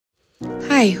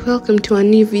Hi, welcome to a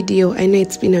new video. I know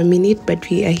it's been a minute, but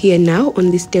we are here now.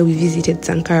 On this day we visited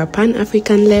Sankara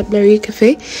Pan-African Library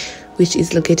Cafe, which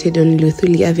is located on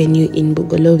Luthuli Avenue in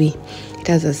Bugolobi. It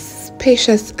has a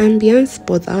spacious ambience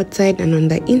both outside and on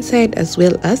the inside, as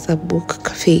well as a book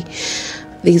cafe.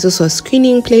 There is also a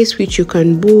screening place which you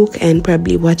can book and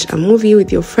probably watch a movie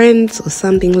with your friends or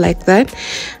something like that.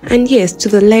 And yes, to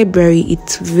the library,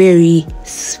 it's very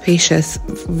spacious,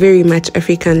 very much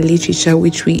African literature,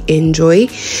 which we enjoy,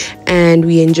 and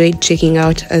we enjoyed checking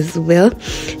out as well.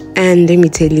 And let me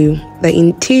tell you, the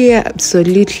interior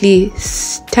absolutely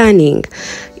stunning.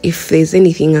 If there's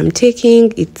anything I'm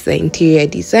taking, it's the interior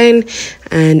design,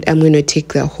 and I'm going to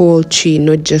take the whole tree,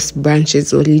 not just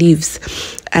branches or leaves.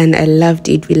 And I loved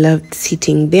it. We loved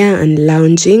sitting there and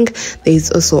lounging. There's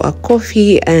also a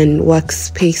coffee and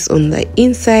workspace on the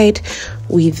inside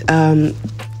with a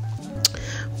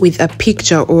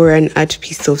picture or an art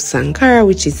piece of Sankara,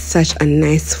 which is such a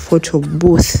nice photo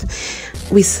booth.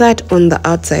 We sat on the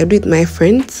outside with my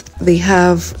friends. They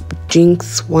have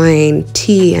drinks, wine,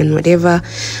 tea, and whatever.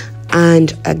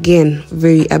 And again,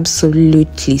 very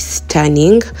absolutely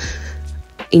stunning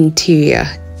interior.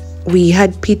 We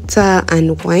had pizza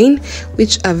and wine,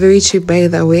 which are very cheap, by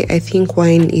the way. I think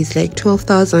wine is like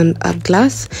 12,000 a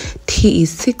glass, tea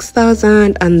is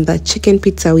 6,000, and the chicken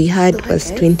pizza we had was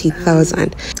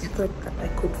 20,000. I thought I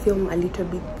could film a little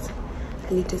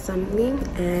something.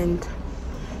 And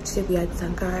today we had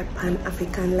Sankara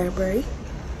Pan-African Library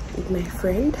with my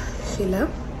friend Sheila,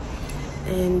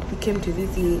 and we came to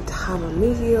visit, have a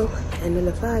meal and all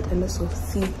of that, and also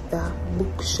see the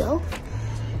bookshelf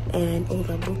and all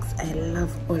the books. I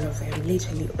love all of them,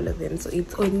 literally all of them. So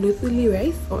it's on Luthuli,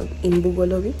 right, in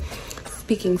Bugolobi.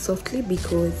 Speaking softly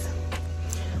because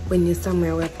when you're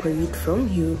somewhere where I read from,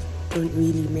 you don't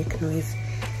really make noise.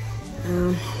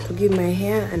 Forgive my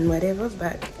hair and whatever,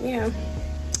 but yeah,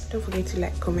 don't forget to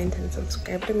like, comment, and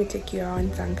subscribe. Let me take you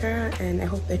around Sankara, and I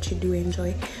hope that you do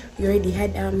enjoy. We already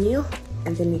had our meal,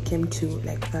 and then we came to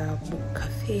like the book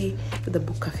cafe,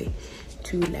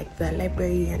 to like the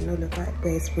library and all of that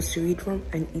where you're supposed to read from,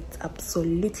 and it's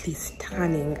absolutely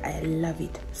stunning. I love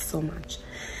it so much.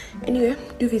 Anyway,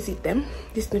 do visit them.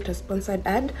 This is not a sponsored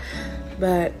ad,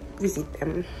 but visit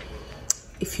them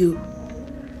if you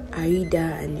are a reader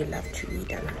and you love to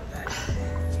read and all that.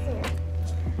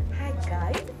 Hi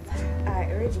guys,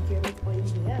 I already came on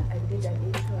here and did an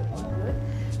intro and upload.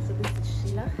 So this is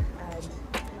Sheila, and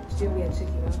today we are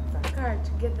checking out Sankara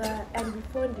together, and we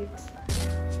found it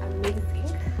amazing.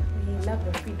 We love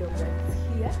the freedom that's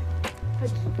here. How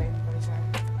did you find Sankara?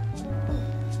 A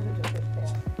little bit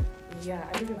there. Yeah,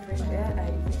 a little fresh air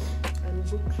and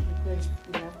books, because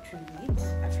we love to read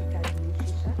African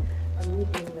literature. I'm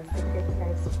reading The Secret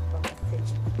Lives of Papa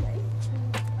Sage, right?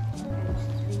 And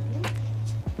she's reading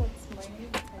What's Mine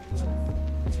and Yours.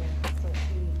 Yeah, so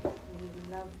we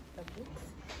love the books,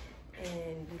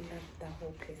 and we love the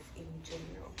whole place in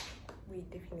general. We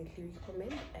definitely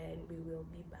recommend, and we will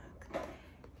be back.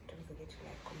 Don't forget to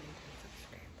like, comment, and subscribe.